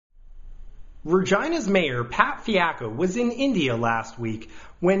Regina's Mayor Pat Fiacco was in India last week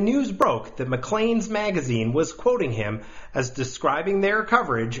when news broke that Maclean's magazine was quoting him as describing their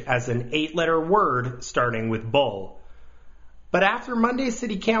coverage as an 8-letter word starting with bull. But after Monday's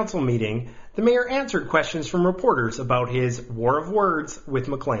City Council meeting, the mayor answered questions from reporters about his war of words with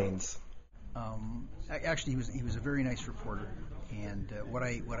Maclean's. Actually, he was a very nice reporter, and what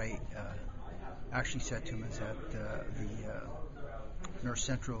I actually said to him is that the North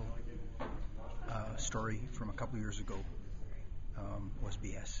Central story from a couple years ago was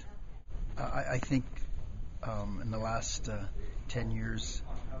BS. I think in the last 10 years,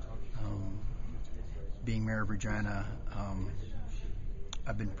 being mayor of Regina,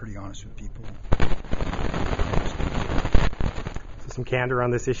 I've been pretty honest with people. So some candor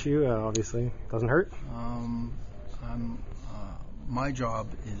on this issue, obviously, doesn't hurt. My job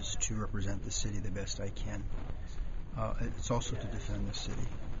is to represent the city the best I can. It's also to defend the city.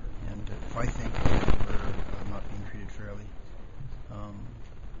 And if I think that we're not being treated fairly,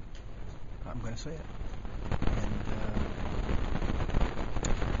 I'm going to say it. And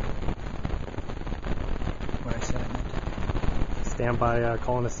what I said, I meant. Stand by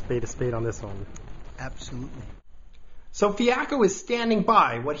calling a spade on this one. Absolutely. So Fiacco is standing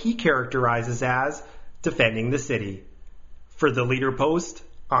by what he characterizes as defending the city. For the Leader Post,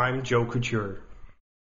 I'm Joe Couture.